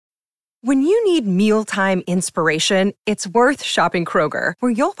When you need mealtime inspiration, it's worth shopping Kroger,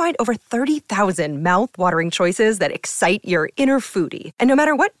 where you'll find over 30,000 mouth-watering choices that excite your inner foodie. And no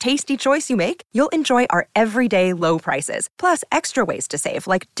matter what tasty choice you make, you'll enjoy our everyday low prices, plus extra ways to save,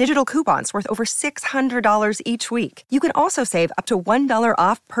 like digital coupons worth over $600 each week. You can also save up to $1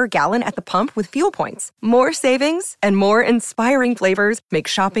 off per gallon at the pump with fuel points. More savings and more inspiring flavors make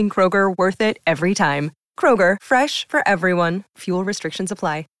shopping Kroger worth it every time. Kroger, fresh for everyone. Fuel restrictions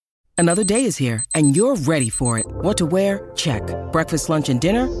apply. Another day is here, and you're ready for it. What to wear? Check. Breakfast, lunch, and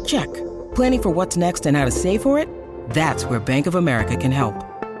dinner? Check. Planning for what's next and how to save for it? That's where Bank of America can help.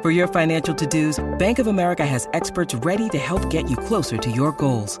 For your financial to-dos, Bank of America has experts ready to help get you closer to your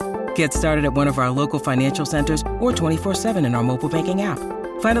goals. Get started at one of our local financial centers or 24/7 in our mobile banking app.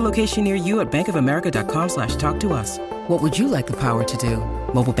 Find a location near you at bankofamerica.com/talktous. What would you like the power to do?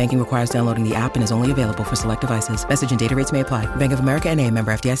 Mobile banking requires downloading the app and is only available for select devices. Message and data rates may apply. Bank of America N.A.,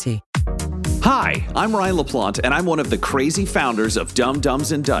 member FDIC. Hi, I'm Ryan LaPlante, and I'm one of the crazy founders of Dumb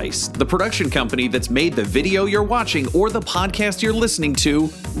Dumbs and Dice, the production company that's made the video you're watching or the podcast you're listening to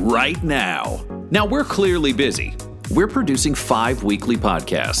right now. Now, we're clearly busy. We're producing 5 weekly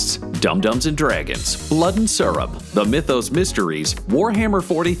podcasts: Dumb Dumbs and Dragons, Blood and Syrup, The Mythos Mysteries, Warhammer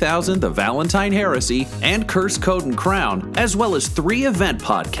 40,000, The Valentine Heresy, and Curse, Code, and Crown, as well as 3 event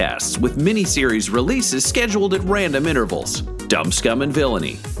podcasts with miniseries releases scheduled at random intervals: Dumb Scum and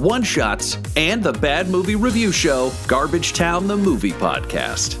Villainy, One Shots, and the bad movie review show, Garbage Town, the Movie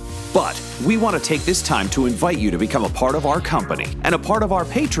Podcast. But we want to take this time to invite you to become a part of our company and a part of our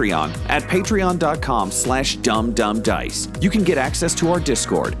Patreon at patreon.com/dumbdumbdice. You can get access to our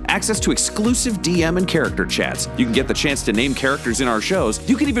Discord, access to exclusive DM and character chats. You can get the chance to name characters in our shows.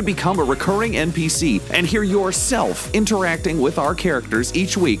 You can even become a recurring NPC and hear yourself interacting with our characters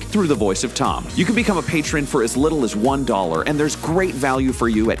each week through the voice of Tom. You can become a patron for as little as $1, and there's great value for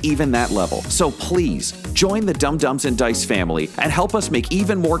you at even that level. So please, join the Dumb Dumbs and Dice family and help us make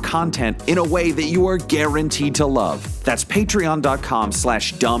even more content in a way that you are guaranteed to love. That's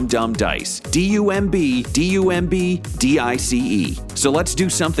patreon.com/dumbdumbdice. DUMBDICE. So let's do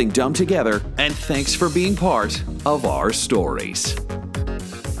something dumb together, and thanks for being part of our stories.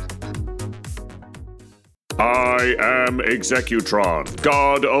 I am Executron,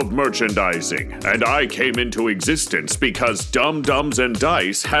 god of merchandising, and I came into existence because Dumb Dumbs and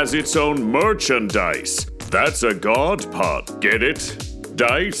Dice has its own merchandise. That's a god pod, get it?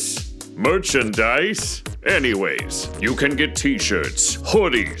 Dice? Merchandise? Anyways, you can get t-shirts,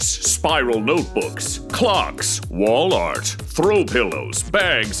 hoodies, spiral notebooks, clocks, wall art, throw pillows,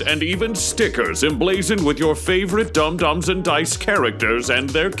 bags, and even stickers emblazoned with your favorite Dumb Dumbs and Dice characters and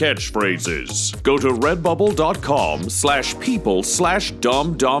their catchphrases. Go to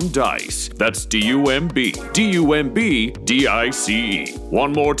redbubble.com/people/dumbdumbdice. That's DUMBDICE.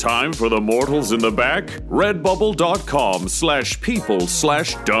 One more time for the mortals in the back.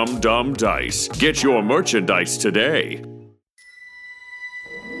 redbubble.com/people/dumbdumbdice. Get your merchandise today.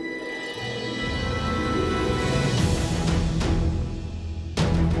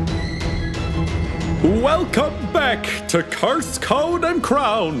 Welcome back to Curse, Code, and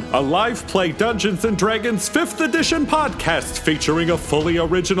Crown, a live play Dungeons & Dragons 5th edition podcast featuring a fully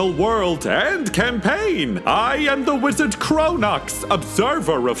original world and campaign. I am the wizard Kronox,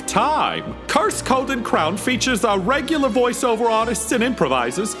 observer of time. Curse, Code, and Crown features our regular voiceover artists and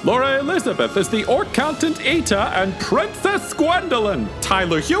improvisers. Laura Elizabeth as the Orc Count Eta and Princess Gwendolyn.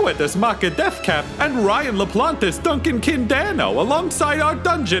 Tyler Hewitt as Maka Deathcap, and Ryan LaPlante as Duncan Kindano, alongside our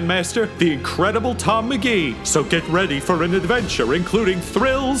Dungeon Master, the incredible Tom McGee. So get ready for an adventure including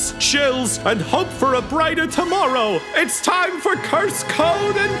thrills, chills, and hope for a brighter tomorrow. It's time for Curse,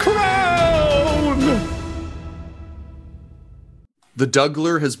 Code, and Crown! The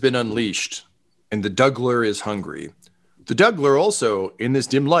Dougler has been unleashed, and the Dougler is hungry. The Dougler also, in this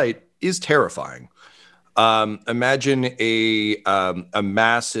dim light, is terrifying. Imagine a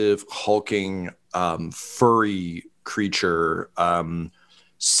massive, hulking, furry creature,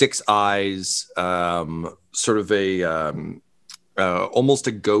 6 eyes, sort of almost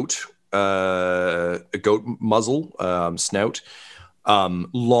a goat muzzle, snout,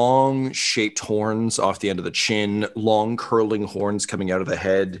 long shaped horns off the end of the chin, long curling horns coming out of the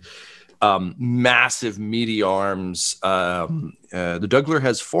head, massive meaty arms. The Dougler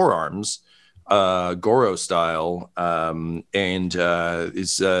has 4 arms, Goro style, and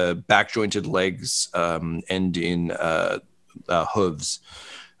is back jointed legs, end in hooves.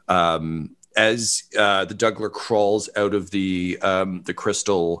 As the Dougler crawls out of the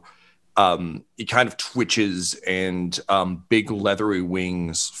crystal, It kind of twitches, and big leathery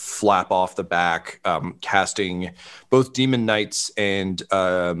wings flap off the back, casting both demon knights and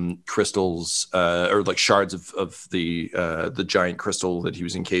crystals, or like shards of the giant crystal that he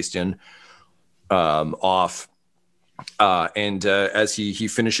was encased in, off. And as he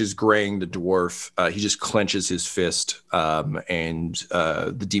finishes graying the dwarf, he just clenches his fist, and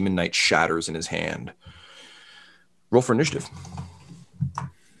the demon knight shatters in his hand. Roll for initiative.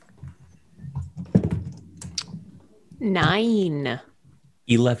 9.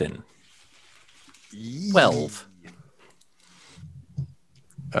 11. 12.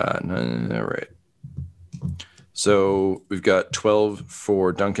 All right. So we've got 12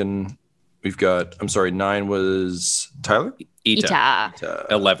 for Duncan. We've got, 9 was Tyler? Ita.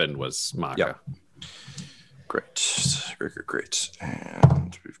 11 was Maka. Yeah. Great.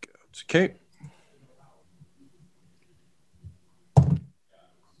 And we've got, okay.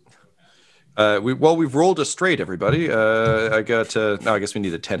 We've rolled a straight, everybody. I got, I guess we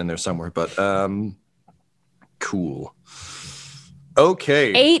need a 10 in there somewhere, but cool.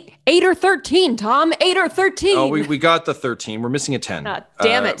 Okay. 8 or 13, Tom. 8 or 13. Oh, we got the 13. We're missing a 10.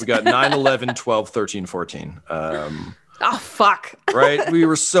 Damn it. We got 9, 11, 12, 13, 14. Oh, fuck. Right? We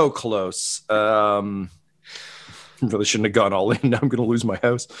were so close. Really shouldn't have gone all in. Now I'm going to lose my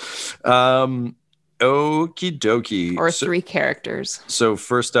house. Okie dokie. Or 3 characters. So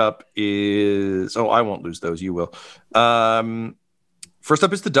first up is... Oh, I won't lose those. You will. First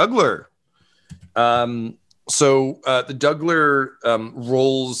up is the Dougler. So the Dougler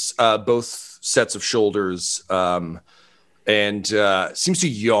rolls both sets of shoulders and seems to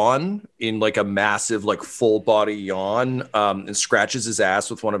yawn in like a massive, like full body yawn, and scratches his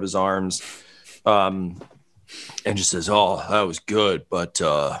ass with one of his arms, and just says, "Oh, that was good, but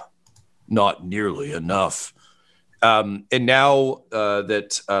not nearly enough." And now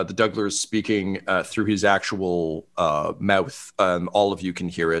that the Dougler is speaking through his actual mouth, all of you can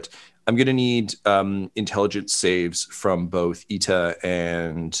hear it. I'm going to need intelligence saves from both Ita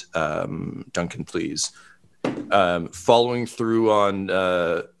and Duncan, please. Following through on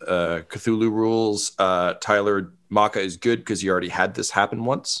Cthulhu rules, Tyler, Maka is good because he already had this happen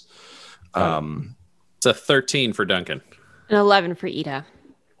once. It's a 13 for Duncan. An 11 for Ita.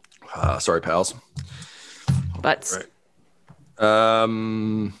 Sorry, pals. But right.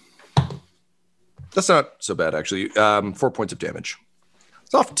 That's not so bad, actually. 4 points of damage.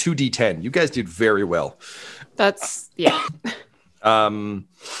 It's off 2d10. You guys did very well. That's, yeah.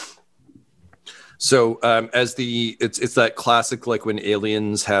 So as it's that classic, like when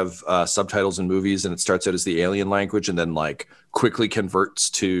aliens have subtitles in movies and it starts out as the alien language and then like quickly converts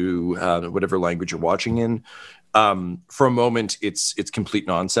to whatever language you're watching in. For a moment, it's complete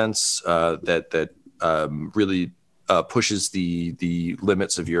nonsense that really pushes the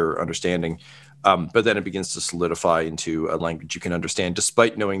limits of your understanding. But then it begins to solidify into a language you can understand,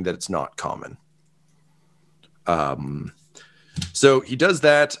 despite knowing that it's not common. So he does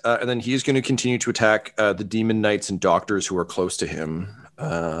that, and then he's going to continue to attack the demon knights and doctors who are close to him.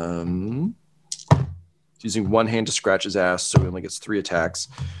 He's using one hand to scratch his ass, so he only gets 3 attacks.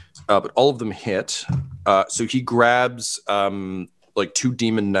 But all of them hit. So he grabs like 2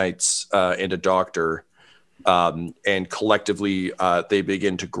 demon knights and a doctor, and collectively they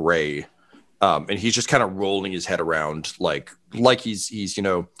begin to gray. And he's just kind of rolling his head around like he's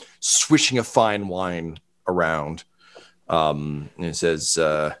swishing a fine wine around. And he says, these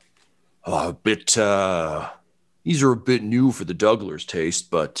are a bit new for the Dougler's taste,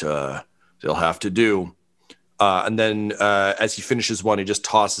 but they'll have to do. And then as he finishes one, he just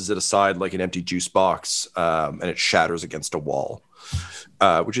tosses it aside like an empty juice box, and it shatters against a wall,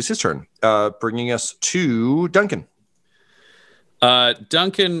 which is his turn, bringing us to Duncan.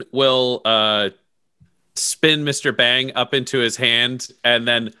 Duncan will spin Mr. Bang up into his hand, and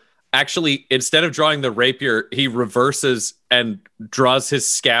then actually, instead of drawing the rapier, he reverses and draws his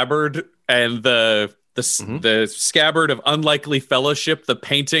scabbard, and the scabbard of Unlikely Fellowship, the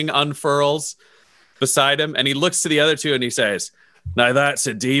painting unfurls beside him, and he looks to the other 2 and he says, "Now that's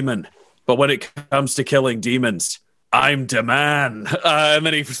a demon, but when it comes to killing demons, I'm the man." And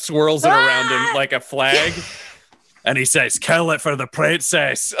then he swirls it around him like a flag. And he says, "Kill it for the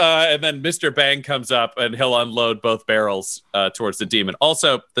princess." And then Mr. Bang comes up and he'll unload both barrels towards the demon.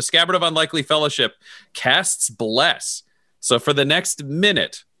 Also, the Scabbard of Unlikely Fellowship casts Bless. So for the next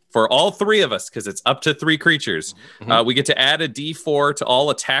minute, for all 3 of us, because it's up to 3 creatures, we get to add a D4 to all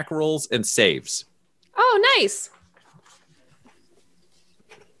attack rolls and saves. Oh, nice.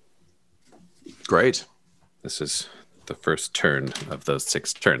 Great. This is the first turn of those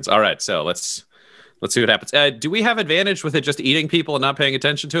 6 turns. All right, so let's Let's see what happens. Do we have advantage with it just eating people and not paying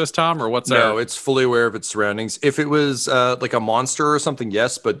attention to us, Tom? Or what's No, it's fully aware of its surroundings. If it was like a monster or something,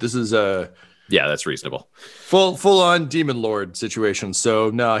 yes, but this is a yeah, that's reasonable. Full on demon lord situation.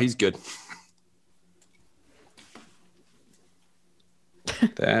 So no, he's good.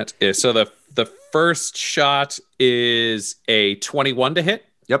 That is so the first shot is a 21 to hit.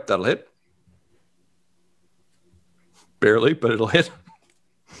 Yep, that'll hit. Barely, but it'll hit.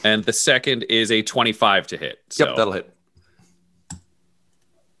 And the second is a 25 to hit. So. Yep, that'll hit.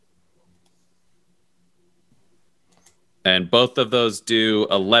 And both of those do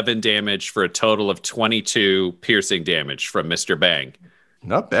 11 damage for a total of 22 piercing damage from Mr. Bang.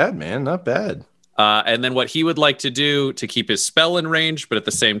 Not bad, man. Not bad. And then what he would like to do to keep his spell in range, but at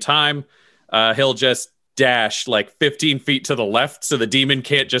the same time, he'll just dash like 15 feet to the left so the demon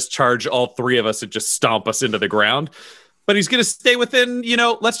can't just charge all three of us and just stomp us into the ground. But he's going to stay within,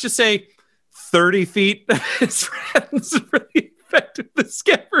 let's just say 30 feet of his friends. Really effective, the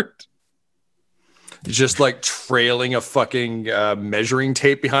scabbard. Just like trailing a fucking measuring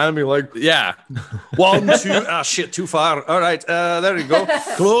tape behind him. You're like, yeah. 1, 2, shit, too far. All right, there you go.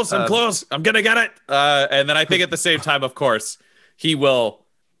 Close, I'm close. I'm going to get it. And then I think at the same time, of course, he will,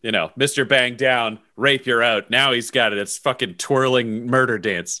 Mr. Bang down, rapier out. Now he's got it. It's fucking twirling murder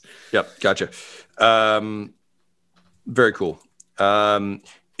dance. Yep, gotcha. Very cool.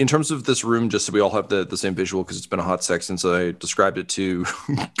 In terms of this room, just so we all have the same visual, because it's been a hot sec since I described it to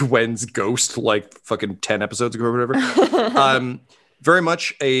Gwen's ghost like fucking 10 episodes ago or whatever. Very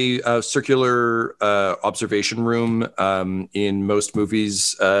much a circular observation room. In most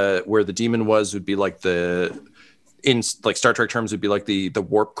movies, where the demon would be like in like Star Trek terms, would be like the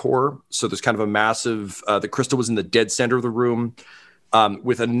warp core. So there's kind of a massive, the crystal was in the dead center of the room,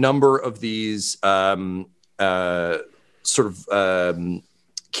 with a number of these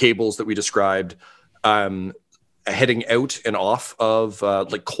cables that we described heading out and off of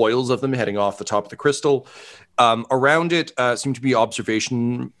like coils of them heading off the top of the crystal. Around it seem to be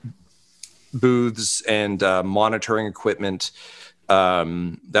observation booths and monitoring equipment,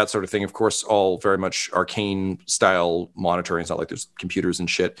 that sort of thing. Of course, all very much arcane style monitoring. It's not like there's computers and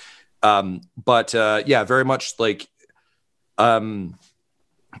shit. But very much like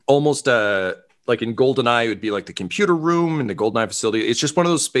almost like in GoldenEye, it would be like the computer room in the GoldenEye facility. It's just one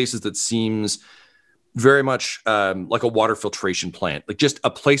of those spaces that seems very much like a water filtration plant, like just a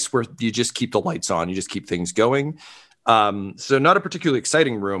place where you just keep the lights on, you just keep things going. So not a particularly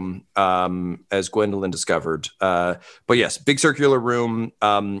exciting room, as Gwendolyn discovered. But yes, big circular room.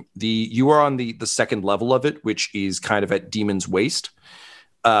 You are on the second level of it, which is kind of at Demon's Waist.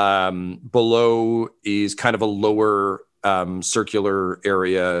 Below is kind of a lower circular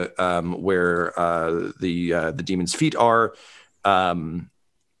area where the demon's feet are.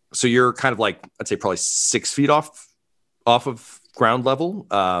 So you're kind of like, I'd say probably 6 feet off of ground level.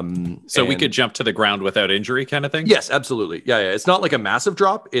 So we could jump to the ground without injury kind of thing? Yes, absolutely. Yeah. It's not like a massive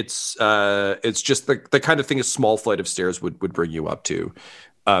drop. It's just the kind of thing a small flight of stairs would bring you up to.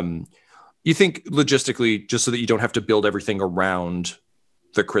 You think logistically, just so that you don't have to build everything around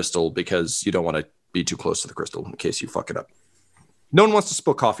the crystal, because you don't want to be too close to the crystal in case you fuck it up. No one wants to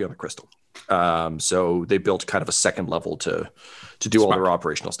spill coffee on the crystal. So they built kind of a second level to do all their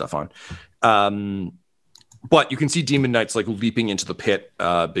operational stuff on. But you can see Demon Knights like leaping into the pit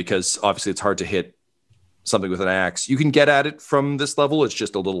because obviously it's hard to hit something with an axe. You can get at it from this level. It's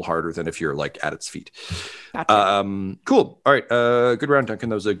just a little harder than if you're like at its feet. Gotcha. Cool. All right. Good round, Duncan.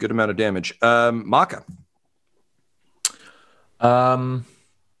 That was a good amount of damage. Maka.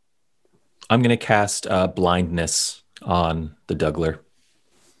 I'm going to cast blindness on the Dougler.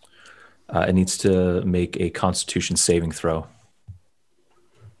 It needs to make a Constitution saving throw.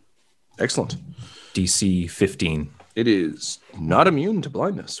 Excellent. DC 15. It is not immune to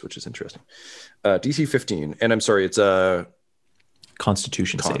blindness, which is interesting. DC 15. And I'm sorry, it's a...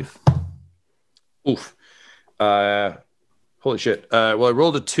 Constitution save. Oof. Holy shit. Well, I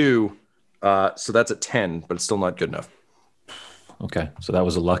rolled a 2, so that's a 10, but it's still not good enough. Okay, so that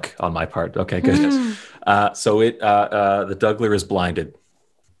was a luck on my part. Okay, good. So the Dougler is blinded.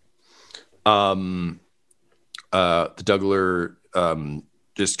 The Dougler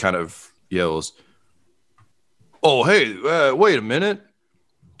just kind of yells, "Oh, hey, wait a minute.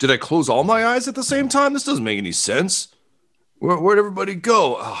 Did I close all my eyes at the same time? This doesn't make any sense. Where'd everybody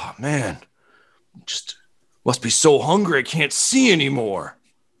go? Oh, man. Just must be so hungry I can't see anymore.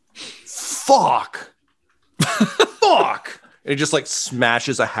 Fuck. Fuck." And it just like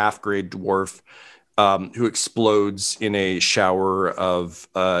smashes a half-grade dwarf who explodes in a shower of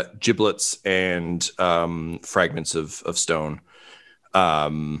giblets and fragments of stone.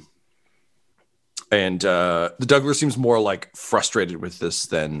 And the Dougler seems more like frustrated with this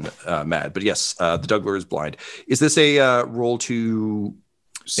than mad. But yes, the Dougler is blind. Is this a roll to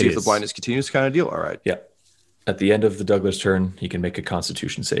see if the blindness continues kind of deal? All right. Yeah. At the end of the Dougler's turn, he can make a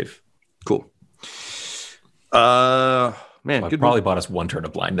Constitution save. Cool. Man, good probably bought us 1 turn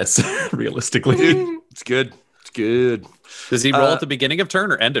of blindness, realistically. Dude, it's good. It's good. Does he roll at the beginning of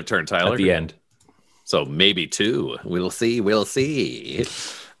turn or end of turn, Tyler? At the end. So maybe 2. We'll see. We'll see.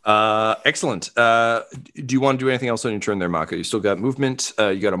 Excellent. Do you want to do anything else on your turn there, Mako? You still got movement.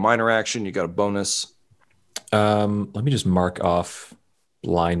 You got a minor action. You got a bonus. Let me just mark off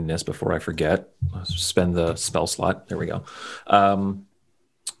blindness before I forget. Let's spend the spell slot. There we go.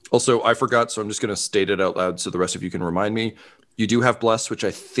 Also, I forgot, so I'm just going to state it out loud so the rest of you can remind me. You do have Bless, which I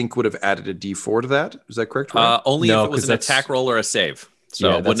think would have added a D4 to that. Is that correct? Only No, if it was 'cause an that's- attack roll or a save. So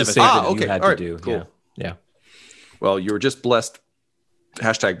yeah, it that's wouldn't a have save that okay. you had All to right. do. Cool. Yeah. Well, you were just blessed.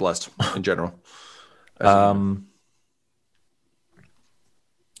 Hashtag blessed in general. I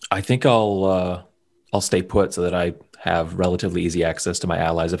think I'll stay put so that I have relatively easy access to my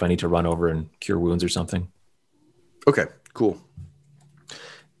allies if I need to run over and cure wounds or something. Okay, cool.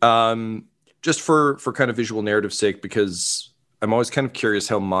 Just for kind of visual narrative sake, because I'm always kind of curious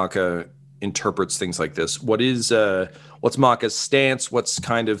how Maka interprets things like this. What's Maka's stance? What's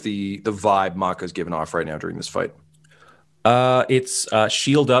kind of the vibe Maka's given off right now during this fight? It's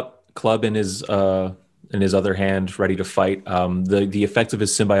shield up, club in his other hand, ready to fight. The effects of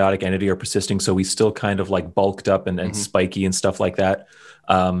his symbiotic entity are persisting, so he's still kind of like bulked up and spiky and stuff like that.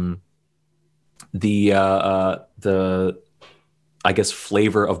 The I guess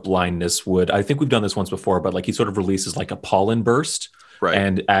flavor of blindness I think we've done this once before, but like he sort of releases like a pollen burst. Right.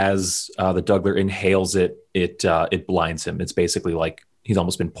 And as the Dougler inhales it blinds him. It's basically like he's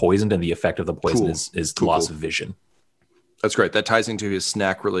almost been poisoned, and the effect of the poison is loss of vision. That's great. That ties into his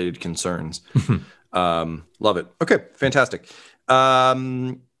snack-related concerns. Love it. Okay, fantastic.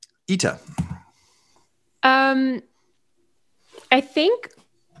 Ita. I think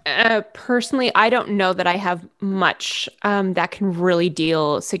personally, I don't know that I have much that can really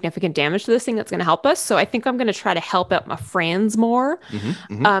deal significant damage to this thing that's going to help us. So I think I'm going to try to help out my friends more.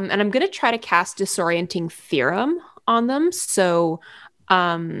 And I'm going to try to cast Disorienting Theorem on them. So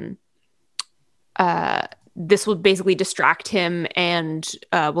this will basically distract him and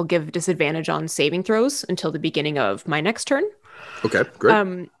will give disadvantage on saving throws until the beginning of my next turn. Okay,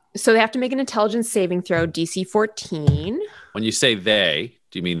 great. So they have to make an intelligence saving throw, DC 14. When you say they,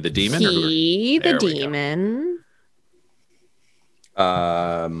 do you mean the demon? He, or the demon.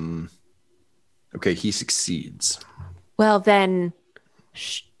 Okay, he succeeds. Well, then,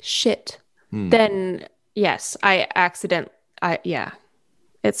 shit. Then, yes, yeah,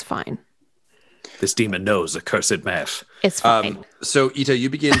 it's fine. This demon knows accursed math. It's fine. So, Ita, you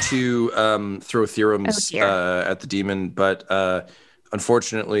begin to throw theorems at the demon, but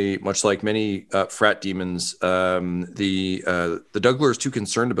unfortunately, much like many frat demons, the Dougler is too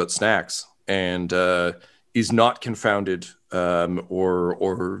concerned about snacks and is not confounded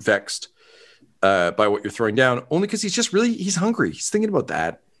or vexed by what you're throwing down, only because he's hungry. He's thinking about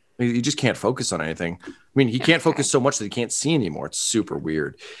that. He just can't focus on anything. I mean, he can't focus so much that he can't see anymore. It's super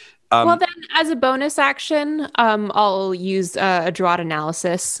weird. Well, then, as a bonus action, I'll use a Draught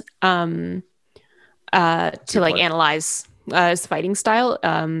Analysis to analyze his fighting style.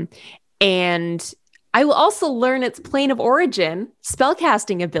 And I will also learn its plane of origin,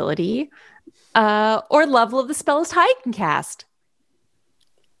 spellcasting ability, or level of the spell's high can cast.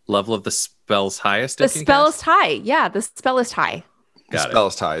 Level of the spell's highest? The spell is high. Yeah, the spell is high. The spell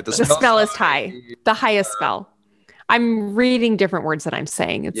is high. The spell is high. The highest spell. I'm reading different words that I'm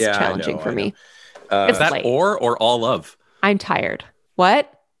saying. It's challenging for me. Is that late. or all of? I'm tired.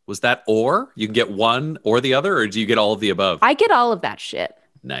 What? Was that or? You can get one or the other, or do you get all of the above? I get all of that shit.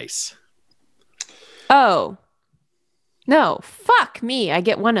 Nice. Oh. No. Fuck me. I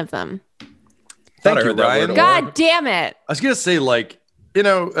get one of them. Thank you, Ryan. God damn it. I was going to say,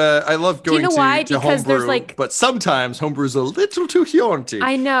 I love going to homebrew, but sometimes homebrew's a little too haunting.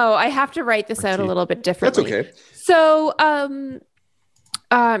 I know. I have to write this out a little bit differently. That's okay. So, I'm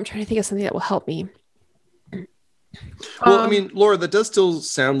trying to think of something that will help me. Well, I mean, Laura, that does still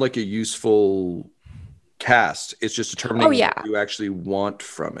sound like a useful cast. It's just determining what you actually want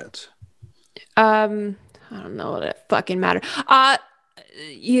from it. I don't know what it fucking matter.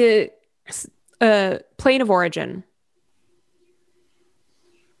 Plane of origin.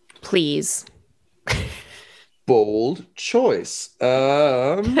 Please. Bold choice.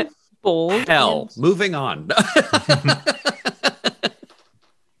 Bold. Hell. Moving on.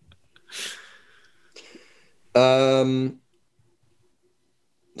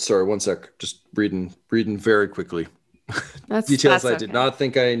 Sorry, one sec. Just reading very quickly. Details I did not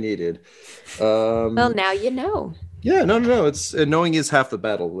think I needed. Well, now you know. Yeah, no. It's knowing is half the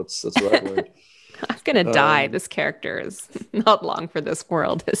battle. That's what I've learned. I'm gonna die. This character is not long for this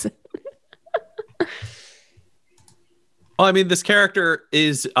world, is it? Well, I mean, this character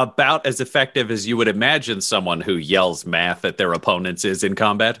is about as effective as you would imagine someone who yells math at their opponents is in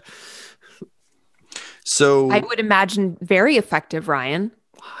combat. So I would imagine very effective, Ryan.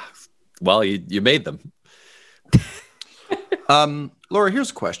 Well, you made them. Laura,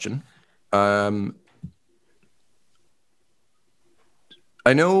 here's a question. I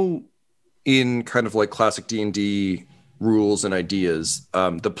know in kind of like classic D&D rules and ideas,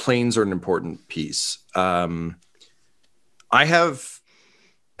 the planes are an important piece. I have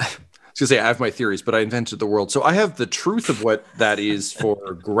my theories, but I invented the world. So I have the truth of what that is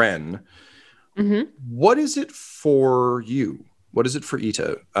for Gren. Mm-hmm. What is it for you? What is it for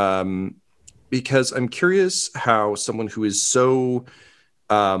Ita? Because I'm curious how someone who is so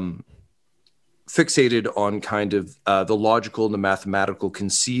fixated on kind of the logical and the mathematical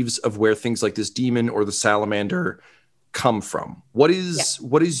conceives of where things like this demon or the salamander come from. What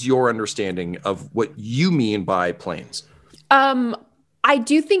is your understanding of what you mean by planes? I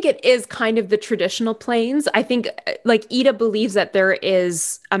do think it is kind of the traditional planes. I think like Ida believes that there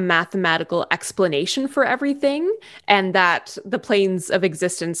is a mathematical explanation for everything and that the planes of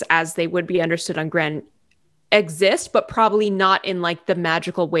existence as they would be understood on Gren exist, but probably not in like the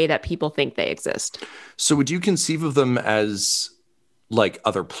magical way that people think they exist. So would you conceive of them as like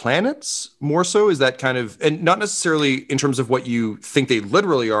other planets more so? Is that kind of, and not necessarily in terms of what you think they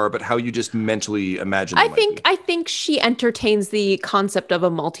literally are, but how you just mentally imagine them? I think she entertains the concept of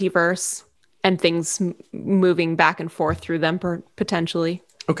a multiverse and things moving back and forth through them potentially.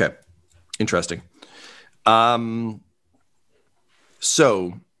 Okay. Interesting. So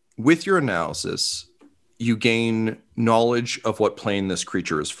with your analysis, you gain knowledge of what plane this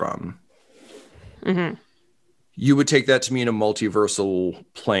creature is from. Mm-hmm. You would take that to mean a multiversal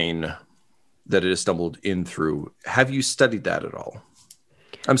plane that it has stumbled in through. Have you studied that at all?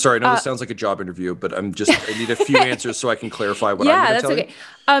 I'm sorry, I know this sounds like a job interview, but I need a few answers so I can clarify what I'm going to tell you. Yeah,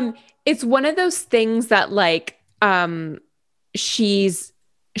 that's okay. It's one of those things that like she's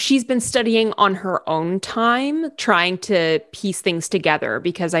been studying on her own time, trying to piece things together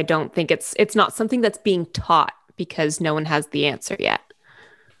because I don't think it's not something that's being taught because no one has the answer yet.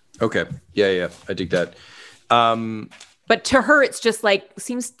 Okay. Yeah, I dig that. But to her, it's just like,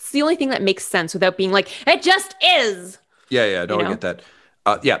 seems it's the only thing that makes sense without being like, it just is. Yeah. No, I get that.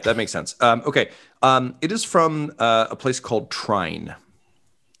 Yeah, that makes sense. Okay. It is from a place called Trine.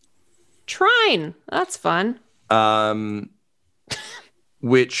 Trine. That's fun.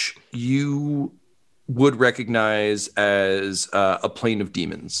 Which you would recognize as a plane of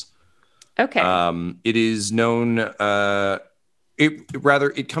demons. Okay. It is known...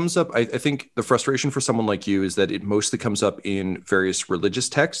 It comes up, I think the frustration for someone like you is that it mostly comes up in various religious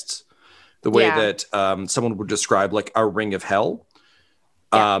texts, the way that someone would describe like a ring of hell.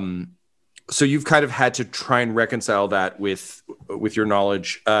 Yeah. So you've kind of had to try and reconcile that with your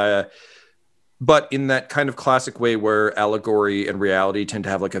knowledge. But in that kind of classic way where allegory and reality tend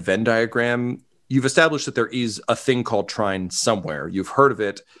to have like a Venn diagram, you've established that there is a thing called Trine somewhere. You've heard of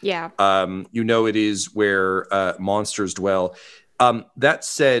it. Yeah. You know it is where monsters dwell. That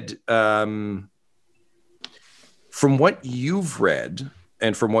said, from what you've read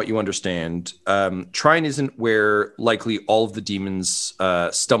and from what you understand, Trine isn't where likely all of the demons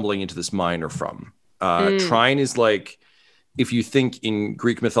stumbling into this mine are from. Trine is like, if you think in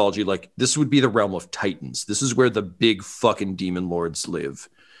Greek mythology, like this would be the realm of Titans. This is where the big fucking demon lords live.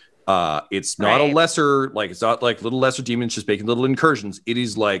 It's not a lesser, like it's not like little lesser demons just making little incursions. It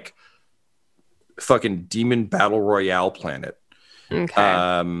is like fucking demon battle royale planet.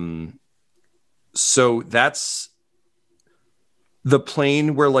 Okay. So that's the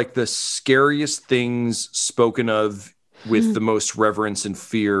plane where like the scariest things spoken of with the most reverence and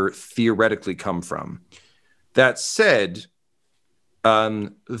fear theoretically come from. That said,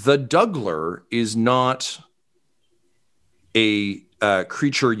 the Dougler is not a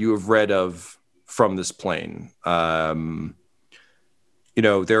creature you have read of from this plane. You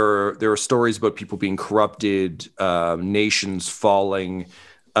know, there are stories about people being corrupted, nations falling.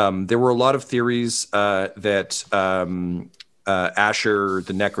 There were a lot of theories that Asher,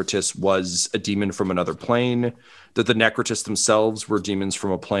 the Necrotus, was a demon from another plane, that the Necrotus themselves were demons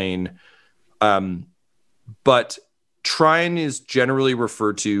from a plane. But Trine is generally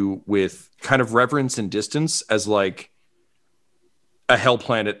referred to with kind of reverence and distance as like a hell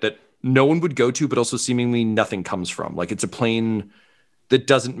planet that no one would go to, but also seemingly nothing comes from. Like it's a plane that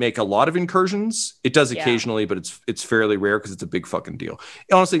doesn't make a lot of incursions. It does occasionally, but it's fairly rare because it's a big fucking deal.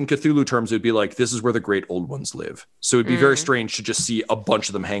 Honestly, in Cthulhu terms, it would be like, this is where the great old ones live. So it'd be very strange to just see a bunch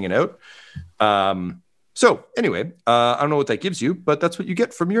of them hanging out. So anyway, I don't know what that gives you, but that's what you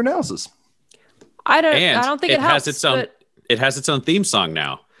get from your analysis. I don't think it helps. It has its own theme song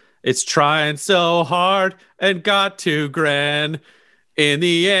now. It's trying so hard and got too grand. In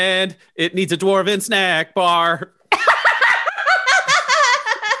the end, it needs a dwarven snack bar.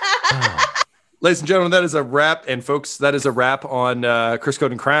 Ladies and gentlemen, that is a wrap. And folks, that is a wrap on Curse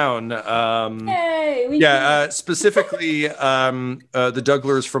Code and Crown. Specifically, the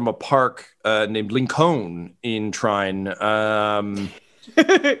Douglers from a park named Lincoln in Trine.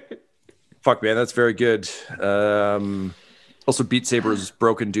 Fuck, man, that's very good. Also, Beat Saber is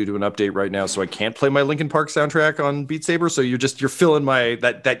broken due to an update right now, so I can't play my Linkin Park soundtrack on Beat Saber. So you're filling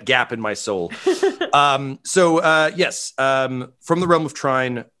that gap in my soul. Yes, from the realm of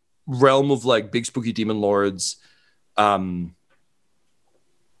Trine, realm of like big spooky demon lords. That's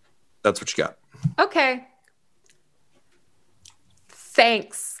what you got. Okay.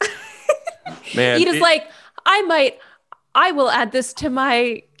 Thanks. Man, Edith's like, I will add this to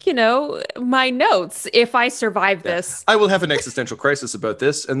my, my notes if I survive this. I will have an existential crisis about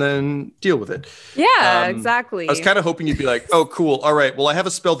this and then deal with it. Yeah, exactly. I was kind of hoping you'd be like, oh, cool. All right. Well, I have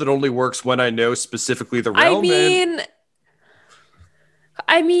a spell that only works when I know specifically the realm.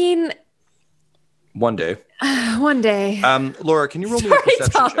 I mean, one day. One day. Laura, can you roll me a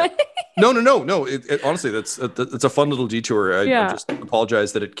perception check? No. Honestly, that's a fun little detour. I just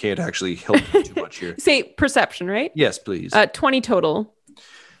apologize that it can't actually help you too much here. Say perception, right? Yes, please. 20 total.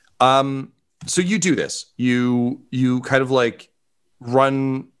 So you do this. You kind of like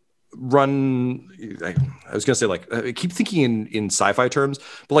run. I was gonna say I keep thinking in sci-fi terms,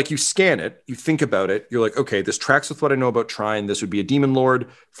 but like you scan it, you think about it. You're like, okay, this tracks with what I know about Trine. This would be a demon lord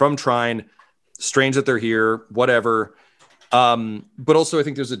from Trine. Strange that they're here. Whatever. But also, I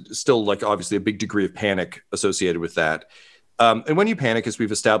think there's still like obviously a big degree of panic associated with that. And when you panic, as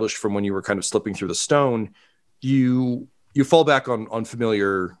we've established from when you were kind of slipping through the stone, you fall back on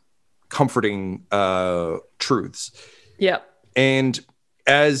familiar, comforting truths. Yep. And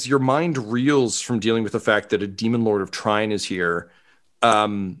as your mind reels from dealing with the fact that a demon lord of Trine is here,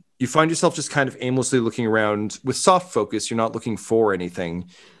 you find yourself just kind of aimlessly looking around with soft focus. You're not looking for anything.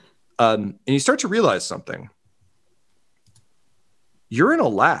 And you start to realize something. You're in a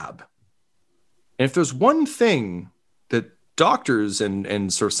lab. And if there's one thing that doctors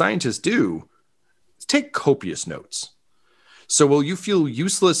and sort of scientists do, it's take copious notes. So while you feel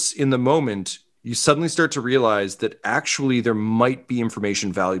useless in the moment, you suddenly start to realize that actually there might be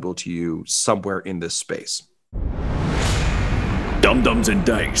information valuable to you somewhere in this space. Dum-Dums and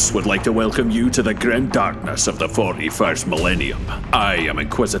Dice would like to welcome you to the grim darkness of the 41st millennium. I am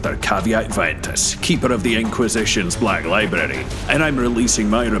Inquisitor Caveat Ventus, keeper of the Inquisition's Black Library, and I'm releasing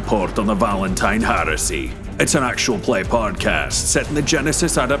my report on the Valentine Heresy. It's an actual play podcast set in the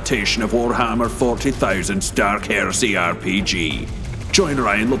Genesis adaptation of Warhammer 40,000's Dark Heresy RPG. Join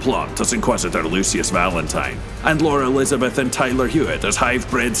Ryan LaPlante as Inquisitor Lucius Valentine, and Laura Elizabeth and Tyler Hewitt as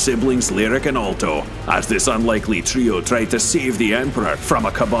hive-bred siblings Lyric and Alto, as this unlikely trio try to save the Emperor from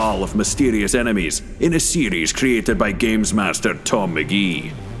a cabal of mysterious enemies in a series created by games master Tom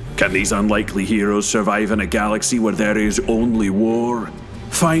McGee. Can these unlikely heroes survive in a galaxy where there is only war?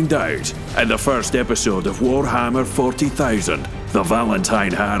 Find out in the first episode of Warhammer 40,000, The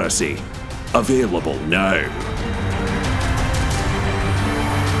Valentine Heresy. Available now.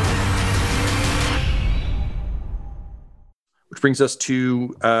 Which brings us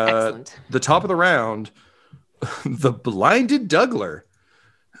to the top of the round, the Blinded Dougler.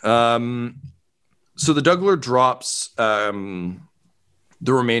 So the Dougler drops the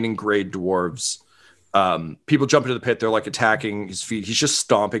remaining grade dwarves. People jump into the pit. They're like attacking his feet. He's just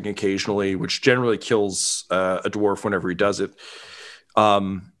stomping occasionally, which generally kills a dwarf whenever he does it.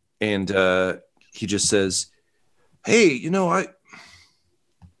 And he just says, hey,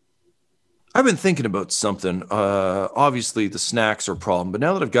 I've been thinking about something. Obviously, the snacks are a problem, but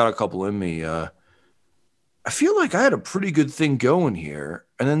now that I've got a couple in me, I feel like I had a pretty good thing going here,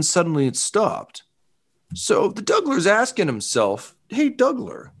 and then suddenly it stopped. So the Dougler's asking himself, hey,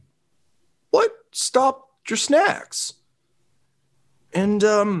 Dougler, what stopped your snacks? And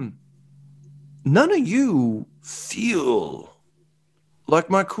none of you feel like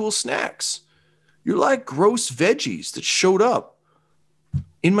my cool snacks. You're like gross veggies that showed up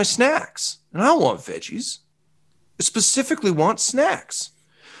in my snacks. And I don't want veggies. I specifically want snacks.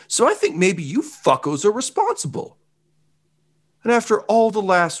 So I think maybe you fuckos are responsible. And after all the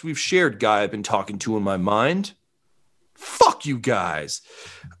laughs we've shared, guy I've been talking to in my mind, Fuck you guys.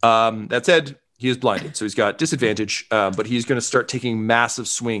 That said, he is blinded, so he's got disadvantage, but he's going to start taking massive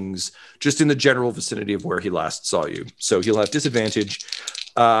swings just in the general vicinity of where he last saw you. So he'll have disadvantage.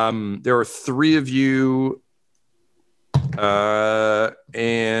 There are 3 of you,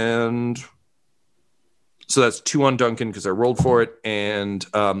 and so that's 2 on Duncan because I rolled for it, and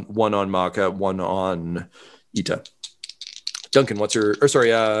 1 on Maka, 1 on Ita. Duncan, Maka, what's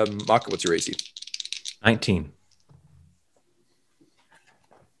your AC? 19.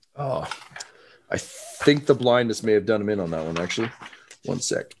 Oh, I think the blindness may have done him in on that one, actually. 1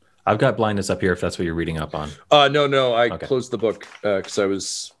 sec. I've got blindness up here if that's what you're reading up on. No. I closed the book because I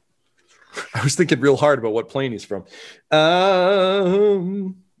was thinking real hard about what plane he's from.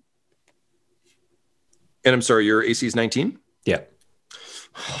 And I'm sorry, your AC is 19? Yeah.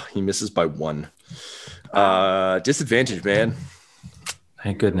 He misses by 1. Disadvantage, man.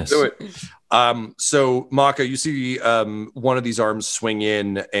 Thank goodness. Do it. So Maka, you see one of these arms swing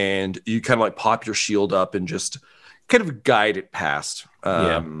in, and you kind of like pop your shield up and just kind of guide it past.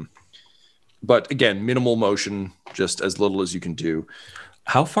 But again, minimal motion, just as little as you can do.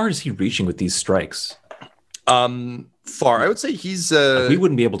 How far is he reaching with these strikes? Far. I would say he's... we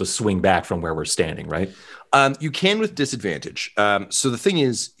wouldn't be able to swing back from where we're standing, right? You can with disadvantage. So the thing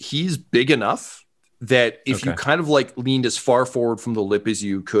is, he's big enough that if you kind of like leaned as far forward from the lip as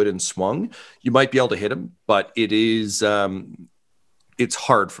you could and swung, you might be able to hit him, but it is it's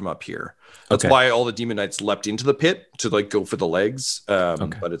hard from up here. That's why all the Demon Knights leapt into the pit to like go for the legs,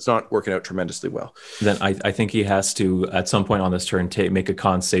 but it's not working out tremendously well. Then I think he has to, at some point on this turn, make a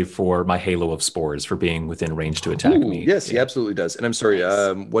con save for my Halo of Spores for being within range to attack me. Yes, he absolutely does. And I'm sorry,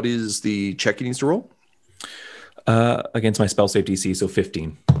 what is the check he needs to roll? Against my spell save DC, so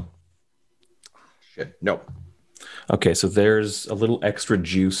 15. Shit, no. Okay, so there's a little extra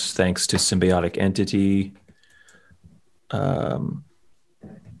juice thanks to Symbiotic Entity. Oh,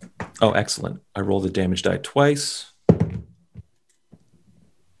 excellent. I rolled the damage die twice. So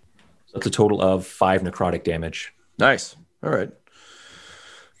that's a total of 5 necrotic damage. Nice. All right.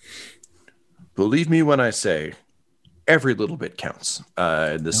 Believe me when I say every little bit counts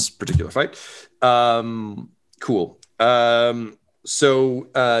in this particular fight. Cool. So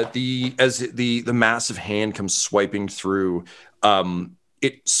the massive hand comes swiping through,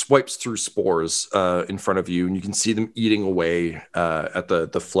 it swipes through spores in front of you, and you can see them eating away at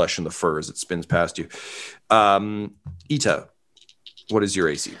the flesh and the fur as it spins past you. Ita, what is your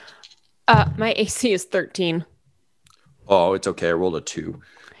AC? My AC is 13. Oh, it's okay. I rolled a 2.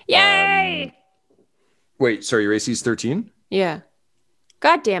 Yay! Wait, sorry, your AC is 13? Yeah.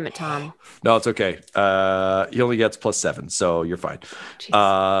 God damn it, Tom. No, it's okay. He only gets +7, so you're fine.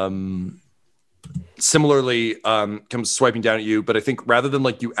 Similarly, comes swiping down at you, but I think rather than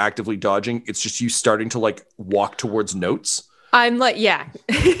like you actively dodging, it's just you starting to like walk towards notes. I'm like, yeah.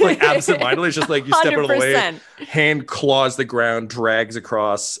 Like absentmindedly, it's just like you step out of the way, 100%. hand claws the ground, drags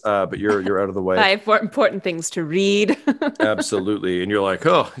across, but you're out of the way. I have more important things to read. Absolutely. And you're like,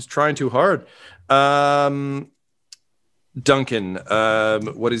 oh, he's trying too hard. Duncan,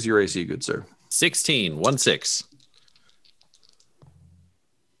 what is your AC, good sir? 16.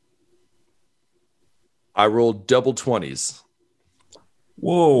 I rolled double 20s.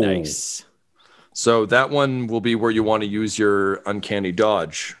 Whoa. Nice. So that one will be where you want to use your uncanny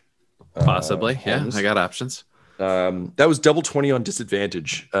dodge. Possibly. Yeah, I got options. That was double 20 on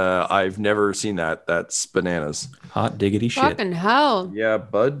disadvantage. I've never seen that. That's bananas. Hot diggity shit. Fucking hell. Yeah,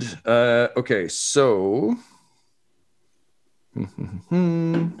 bud. Okay, so... All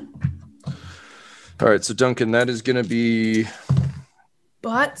right, so Duncan, that is going to be...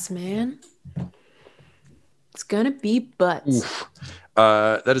 Butts, man. It's going to be butts.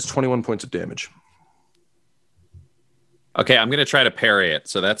 That is 21 points of damage. Okay, I'm going to try to parry it.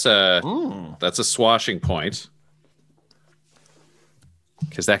 So that's a swashing point.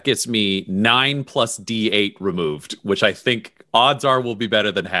 Because that gets me 9 plus D8 removed, which I think odds are will be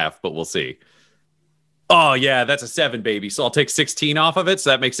better than half, but we'll see. Oh, yeah, that's a 7, baby. So I'll take 16 off of it. So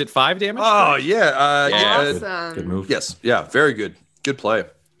that makes it 5 damage. Oh, yeah. Awesome. Good move. Yes. Yeah, very good. Good play.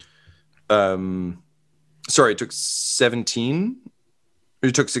 Sorry, it took 17.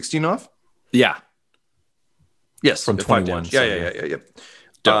 You took 16 off? Yeah. Yes. From 21. Yeah.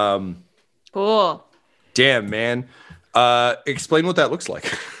 Cool. Damn, man. Explain what that looks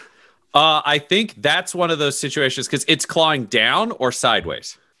like. I think that's one of those situations because it's clawing down or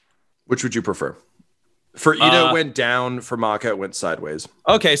sideways. Which would you prefer? For Ida, it went down. For Maka, it went sideways.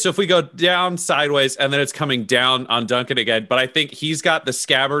 Okay, so if we go down sideways and then it's coming down on Duncan again, but I think he's got the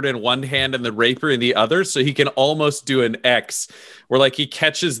scabbard in one hand and the rapier in the other, so he can almost do an X where like he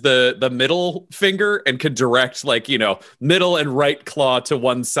catches the middle finger and can direct like, middle and right claw to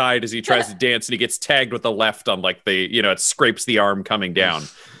one side as he tries to dance, and he gets tagged with the left on like it scrapes the arm coming down,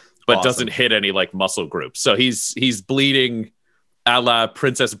 but doesn't hit any like muscle groups. So he's bleeding a la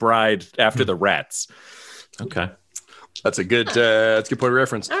Princess Bride after the rats. Okay. That's a good point of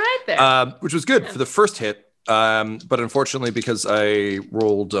reference. All right there. Which was good for the first hit. But unfortunately, because I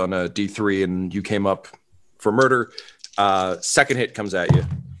rolled on a D3 and you came up for murder, second hit comes at you.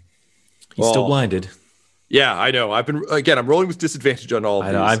 He's still blinded. Yeah, I know. I'm rolling with disadvantage on all of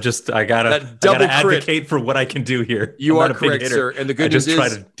these. I gotta advocate for what I can do here. You are correct, sir. And the good news is, I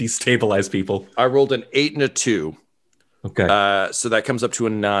just try to destabilize people. I rolled an 8 and a 2. Okay. So that comes up to a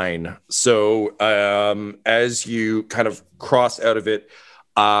 9. So as you kind of cross out of it,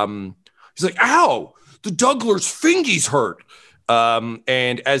 he's like, "Ow! The Dougler's fingies hurt."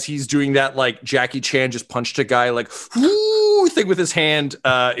 And as he's doing that, like Jackie Chan just punched a guy, like whoo thing with his hand,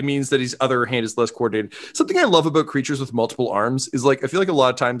 it means that his other hand is less coordinated. Something I love about creatures with multiple arms is like I feel like a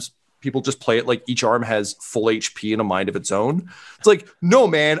lot of times people just play it like each arm has full HP and a mind of its own. It's like, no,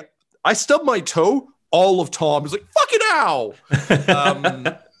 man, I stubbed my toe. All of Tom is like, fucking ow.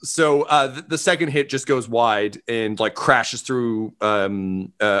 So the second hit just goes wide and like crashes through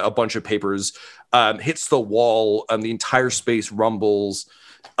a bunch of papers, hits the wall, the entire space rumbles.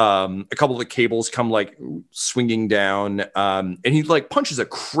 A couple of the cables come like swinging down, and he like punches a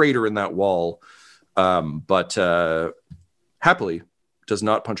crater in that wall, but happily does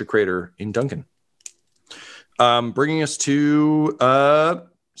not punch a crater in Duncan. Bringing us to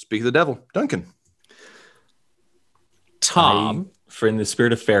Speak of the Devil, Duncan. Tom, for in the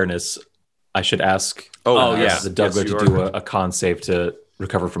spirit of fairness, I should ask the Dougler to do a con save to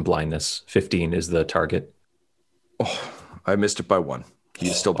recover from blindness. 15 is the target. Oh, I missed it by 1.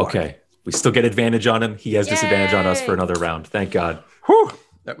 He's still blind. Okay. We still get advantage on him. He has disadvantage on us for another round. Thank God. Whew.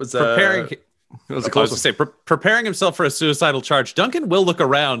 That was preparing. That was a close one. Preparing himself for a suicidal charge. Duncan will look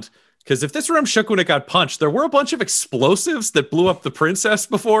around because if this room shook when it got punched, there were a bunch of explosives that blew up the princess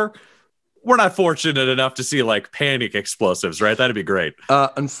before. We're not fortunate enough to see like panic explosives, right? That'd be great.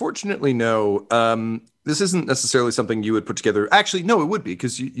 Unfortunately, no. This isn't necessarily something you would put together. Actually, no, it would be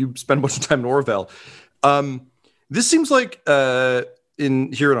because you spend a bunch of time in Orville. This seems like here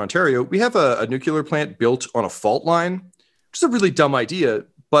in Ontario, we have a nuclear plant built on a fault line, which is a really dumb idea.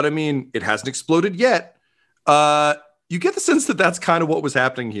 But I mean, it hasn't exploded yet. You get the sense that that's kind of what was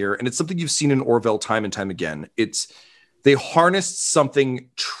happening here, and it's something you've seen in Orville time and time again. They harnessed something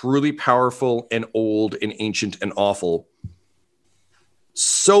truly powerful and old and ancient and awful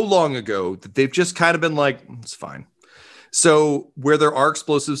so long ago that they've just kind of been like, it's fine. So where there are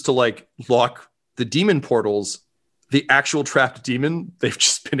explosives to like lock the demon portals, the actual trapped demon, they've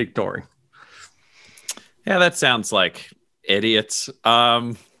just been ignoring. Yeah, that sounds like idiots.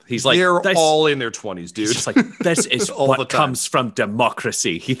 He's like, they're all in their 20s, dude. He's just like, this is what comes from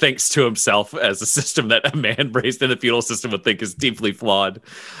democracy. He thinks to himself as a system that a man raised in the feudal system would think is deeply flawed.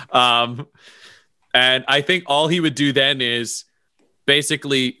 And I think all he would do then is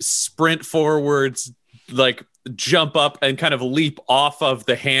basically sprint forwards, like jump up and kind of leap off of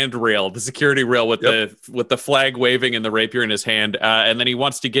the handrail, the security rail with the flag waving and the rapier in his hand. And then he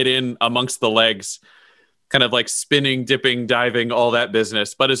wants to get in amongst the legs, kind of like spinning, dipping, diving, all that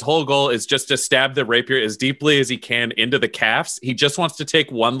business. But his whole goal is just to stab the rapier as deeply as he can into the calves. He just wants to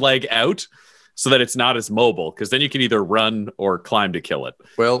take one leg out so that it's not as mobile, because then you can either run or climb to kill it.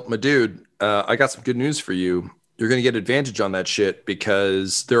 Well, my dude, I got some good news for you. You're going to get advantage on that shit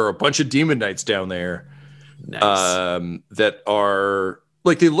because there are a bunch of demon knights down there that are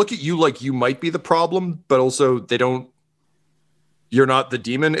like, they look at you like you might be the problem, but also you're not the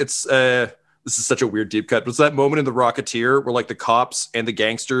demon. This is such a weird deep cut, but it's that moment in The Rocketeer where like the cops and the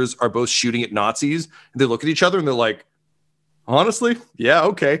gangsters are both shooting at Nazis, and they look at each other and they're like, honestly, yeah,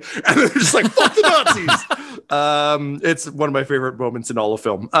 okay. And they're just like, fuck the Nazis. It's one of my favorite moments in all of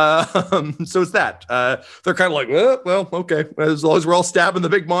film. So it's that. They're kind of like, well, okay. As long as we're all stabbing the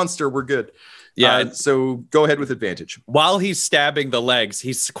big monster, we're good. Yeah, so go ahead with advantage. While he's stabbing the legs,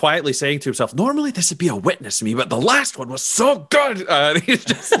 he's quietly saying to himself, normally this would be a witness to me, but the last one was so good. He's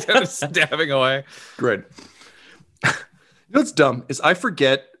just kind of stabbing away. Great. You know what's dumb is I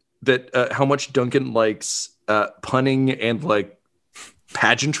forget that how much Duncan likes punning and like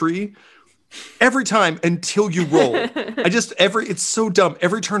pageantry every time until you roll. It's so dumb.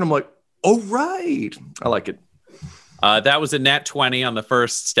 Every turn I'm like, oh, right. I like it. That was a nat 20 on the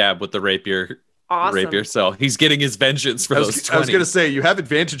first stab with the rapier. awesome. rapier. So he's getting his vengeance for those 20. I was going to say, you have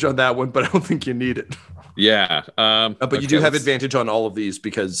advantage on that one, but I don't think you need it. Yeah. But you do have advantage on all of these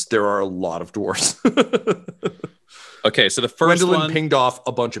because there are a lot of dwarves. Okay, so the first Gwendolyn one pinged off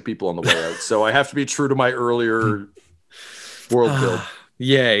a bunch of people on the way out, so I have to be true to my earlier world build.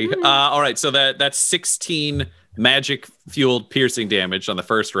 Yay. All right, so that's 16 magic fueled piercing damage on the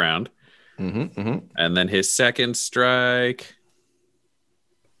first round. And then his second strike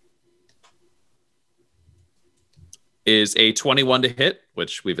is a 21 to hit,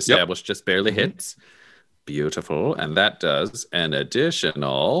 which we've established just barely hits. Beautiful. And that does an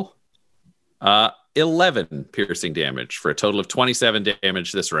additional 11 piercing damage for a total of 27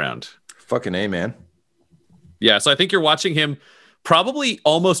 damage this round. Fucking A, man. Yeah, so I think you're watching him probably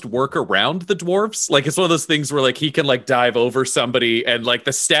almost work around the dwarves. Like, it's one of those things where, like, he can, like, dive over somebody, and, like,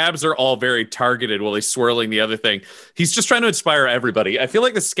 the stabs are all very targeted while he's swirling the other thing. He's just trying to inspire everybody. I feel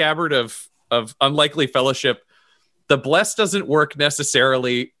like the scabbard of Unlikely Fellowship, the bless doesn't work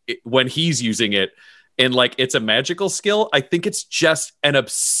necessarily when he's using it, and, like, it's a magical skill. I think it's just an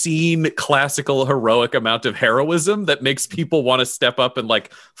obscene, classical, heroic amount of heroism that makes people want to step up and,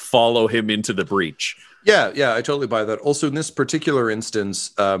 like, follow him into the breach. Yeah, I totally buy that. Also, in this particular instance,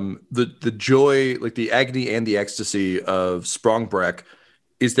 the joy, like the agony and the ecstasy of Sprongbreck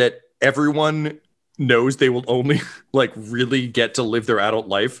is that everyone knows they will only like really get to live their adult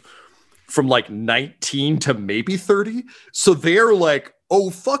life from like 19 to maybe 30. So they're like,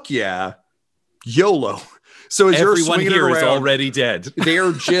 oh, fuck yeah, YOLO. So as everyone you're here around, is already dead.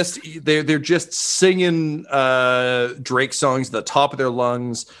 they're just singing Drake songs at the top of their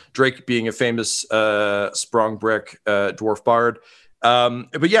lungs. Drake being a famous Sprongbreck dwarf bard.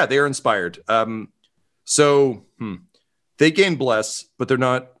 But yeah, they are inspired. So they gain bless, but they're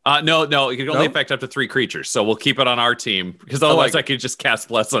not. No, it can only affect up to 3 creatures. So we'll keep it on our team because otherwise I could just cast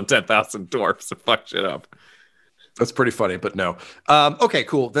bless on 10,000 dwarfs and fuck shit up. That's pretty funny, but no. Okay,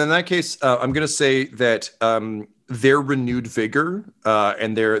 cool. Then in that case, I'm going to say that their renewed vigor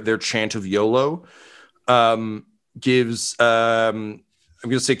and their chant of YOLO gives, I'm going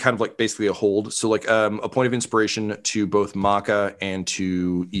to say kind of like basically a hold. So like a point of inspiration to both Maka and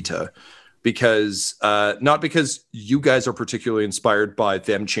to Ita. Because not because you guys are particularly inspired by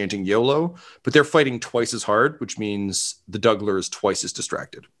them chanting YOLO, but they're fighting twice as hard, which means the Dougler is twice as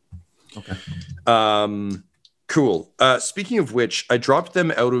distracted. Okay. Cool. Speaking of which, I dropped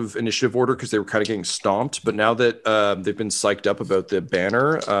them out of initiative order because they were kind of getting stomped. But now that they've been psyched up about the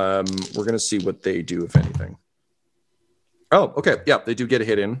banner, we're going to see what they do, if anything. Oh, okay. Yeah, they do get a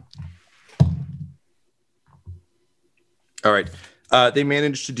hit in. All right. They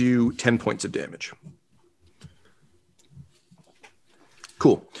managed to do 10 points of damage.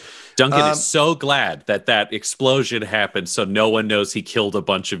 Cool. Duncan is so glad that explosion happened so no one knows he killed a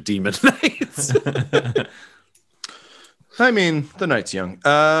bunch of demon knights. I mean, the night's young.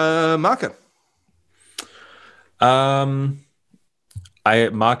 Maka.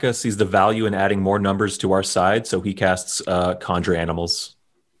 Maka sees the value in adding more numbers to our side, so he casts Conjure Animals.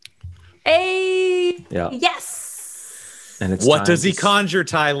 Hey! Yeah. Yes! And it's What does he conjure,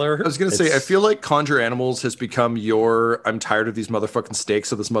 Tyler? I was going to say, I feel like Conjure Animals has become I'm tired of these motherfucking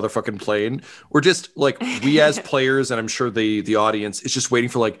stakes of this motherfucking plane. We're just, like, we as players, and I'm sure the audience, is just waiting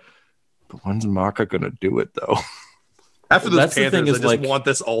for, like, but when's Maka going to do it, though? After those That's Panthers, the thing is, I just like, want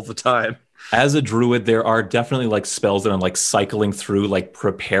this all the time. As a druid, there are definitely like spells that I'm like cycling through, like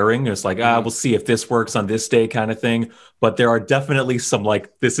preparing. It's like, we'll see if this works on this day kind of thing. But there are definitely some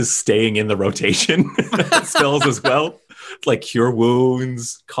like, this is staying in the rotation spells as well. Like Cure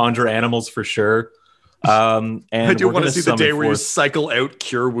Wounds, Conjure Animals for sure. And I do want to see the day where you forth... cycle out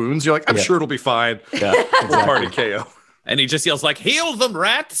Cure Wounds. You're like, I'm sure it'll be fine. Yeah, exactly. Party KO. And he just yells like, heal them,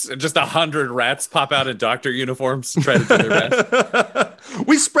 rats! And just 100 rats pop out in doctor uniforms, try to do their best.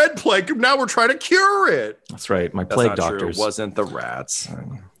 We spread plague, now we're trying to cure it. That's right. My That's plague not true. doctors. It wasn't the rats.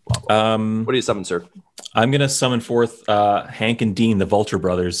 What do you summon, sir? I'm going to summon forth Hank and Dean, the Vulture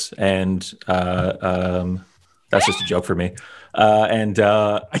Brothers. And that's just a joke for me.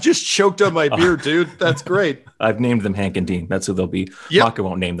 I just choked on my beer, dude. That's great. I've named them Hank and Dean. That's who they'll be. Yep. Maka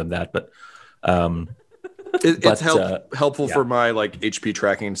won't name them that, but... It's helpful for my like HP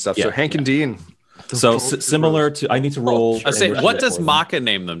tracking and stuff. Yeah, so Hank and Dean. So similar to, I need to roll. I say, what does Maka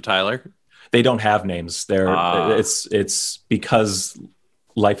name them, Tyler? They don't have names. It's because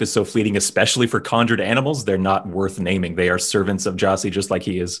life is so fleeting, especially for conjured animals. They're not worth naming. They are servants of Jossie, just like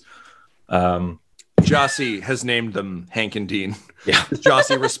he is. Jossie has named them Hank and Dean. Yeah,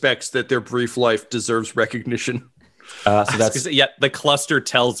 Jossie respects that their brief life deserves recognition. So that's the cluster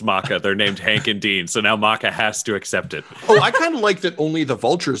tells Maka they're named Hank and Dean, so now Maka has to accept it. Oh, I kind of like that only the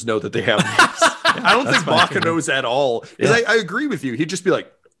vultures know that they have names. I don't think Baka knows at all. Because I agree with you. He'd just be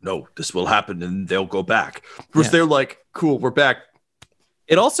like, no, this will happen, and they'll go back. Whereas they're like, cool, we're back.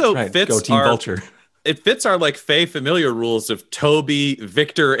 It also fits Go Team Vulture. It fits our like Fae familiar rules of Toby,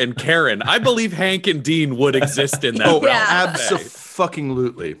 Victor, and Karen. I believe Hank and Dean would exist in that. Oh, realm.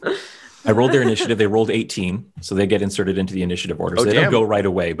 abso-fucking-lutely. I rolled their initiative. They rolled 18, so they get inserted into the initiative order. So they don't go right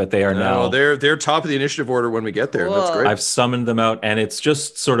away, but they are now. They're top of the initiative order when we get there. Whoa. That's great. I've summoned them out, and it's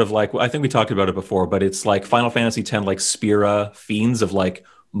just sort of like, I think we talked about it before, but it's like Final Fantasy X, like Spira fiends of like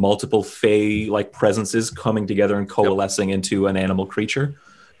multiple Fae like presences coming together and coalescing into an animal creature.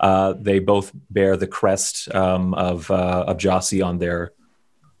 They both bear the crest of Jossie on their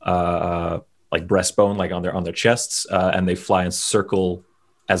like breastbone, like on their chests, and they fly and circle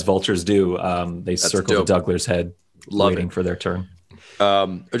as vultures do. They circle the Dougler's head, waiting for their turn.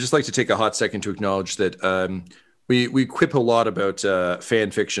 I'd just like to take a hot second to acknowledge that we quip a lot about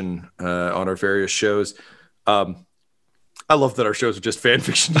fan fiction on our various shows. I love that our shows are just fan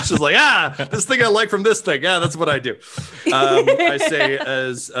fiction. It's just like, this thing I like from this thing. Yeah, that's what I do. I say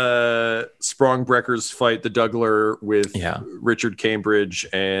as Sprongbreckers fight the Dougler with Richard Cambridge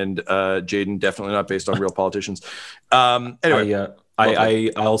and Jaden, definitely not based on real politicians. Anyway.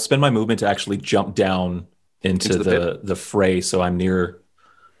 I'll spend my movement to actually jump down into the fray, so I'm near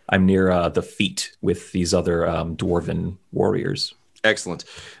the feet with these other dwarven warriors. Excellent.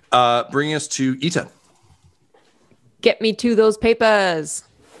 Bringing us to Ita. Get me to those papers.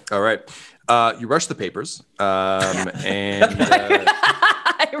 All right. You rush the papers, and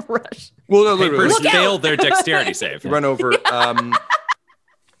I rush. Well, no, papers fail their dexterity save. Run over.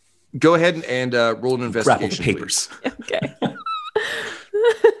 Go ahead and roll an investigation. Papers. Okay.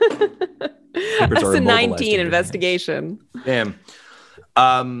 Papers That's a 19 investigation. Damn.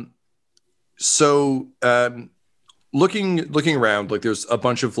 So looking around, like there's a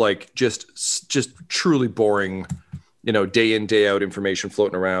bunch of like just truly boring, day in, day out information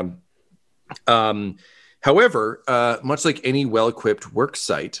floating around. However, much like any well-equipped work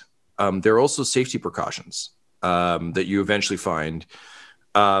site, there are also safety precautions that you eventually find.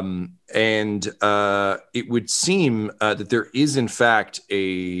 And it would seem that there is, in fact,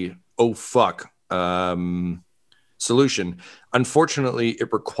 a solution. Unfortunately,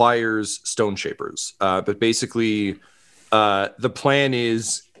 it requires stone shapers. But basically, the plan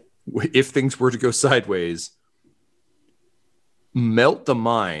is, if things were to go sideways, melt the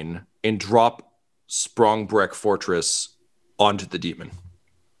mine and drop Sprongbreck Fortress onto the demon.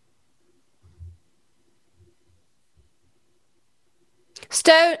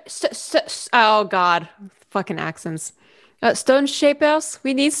 Oh God, fucking accents. Stone shapers.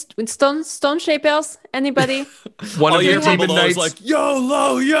 We need stone shapers. Anybody? One of your demon knights like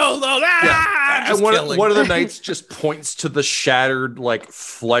YOLO. And one of the knights just points to the shattered like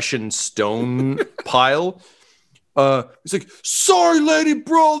flesh and stone pile. He's like, "Sorry, lady,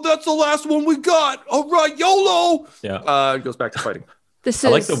 bro. That's the last one we got. All right, YOLO." Yeah. Goes back to fighting. I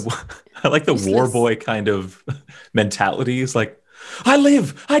like the war boy kind of mentality. It's like, I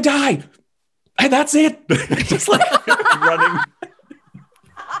live, I die, and that's it. Just like running.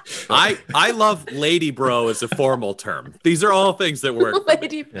 I love lady bro as a formal term. These are all things that work.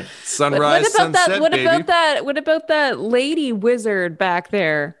 Lady. Yeah. Sunrise, sunset, baby. What about that lady wizard back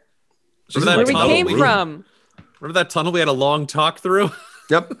there? Where we came from? Remember that tunnel we had a long talk through?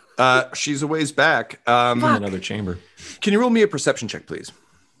 Yep. She's a ways back. In another chamber. Can you roll me a perception check, please?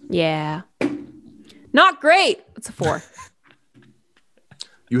 Yeah. Not great. It's a 4.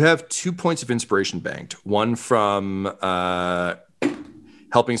 You have 2 points of inspiration banked. One from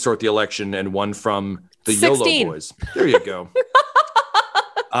helping sort the election and one from the 16. YOLO boys. There you go.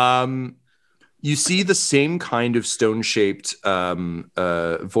 You see the same kind of stone-shaped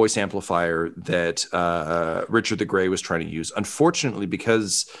voice amplifier that Richard the Grey was trying to use. Unfortunately,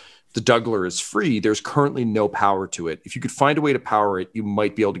 because the Dougler is free, there's currently no power to it. If you could find a way to power it, you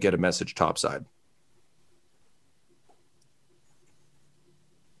might be able to get a message topside.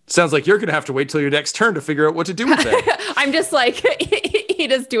 Sounds like you're going to have to wait till your next turn to figure out what to do with that. I'm just like, he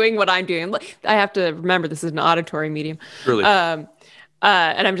just doing what I'm doing. I have to remember this is an auditory medium. Really? And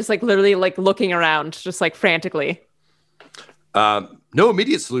I'm just like literally like looking around, just like frantically. No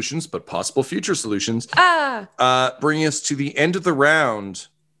immediate solutions, but possible future solutions. Bringing us to the end of the round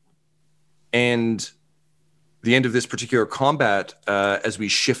and the end of this particular combat as we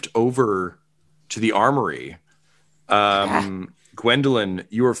shift over to the armory. Gwendolyn,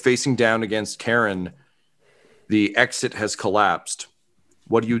 you are facing down against Karen. The exit has collapsed.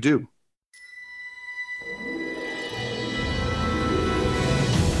 What do you do?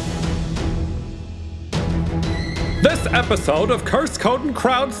 This episode of Curse Code and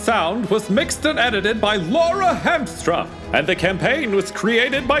Crowd Sound was mixed and edited by Laura Hamstra, and the campaign was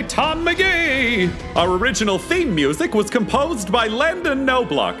created by Tom McGee. Our original theme music was composed by Landon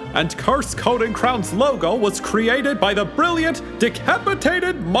Noblock, and Curse Code and Crown's logo was created by the brilliant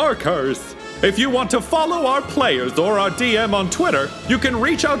Decapitated Markers. If you want to follow our players or our DM on Twitter, you can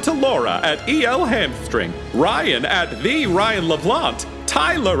reach out to Laura at EL Hamstring, Ryan at the Ryan LaPlante,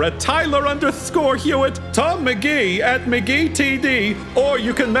 Tyler at Tyler_Hewitt, Tom McGee at McGeeTD, or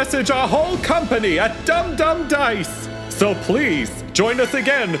you can message our whole company at Dum Dum Dice. So please, join us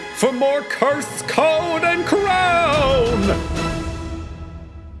again for more Curse, Code, and Crown!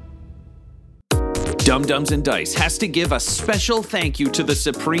 Dum Dums and Dice has to give a special thank you to the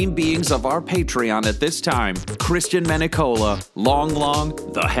supreme beings of our Patreon at this time. Christian Menicola, Long,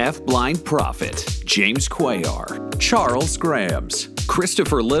 The Half-Blind Prophet, James Cuellar, Charles Grams,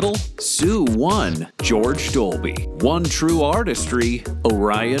 Christopher Little, Sue One, George Dolby, One True Artistry,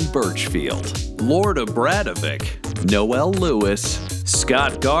 Orion Birchfield, Lord of Bradovic, Noel Lewis,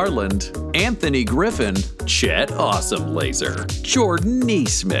 Scott Garland, Anthony Griffin, Chet Awesome Laser, Jordan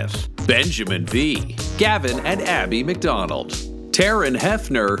Neesmith, Benjamin V, Gavin and Abby McDonald, Taryn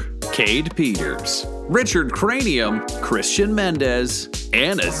Hefner, Cade Peters, Richard Cranium, Christian Mendez,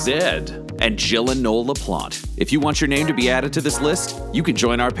 Anna Zed, and Jill and Noel LaPlante. If you want your name to be added to this list, you can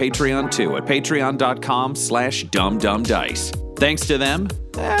join our Patreon too at patreon.com/dumdumdice. Thanks to them,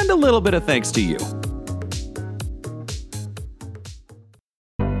 and a little bit of thanks to you.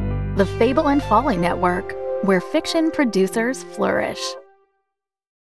 The Fable and Folly Network, where fiction producers flourish.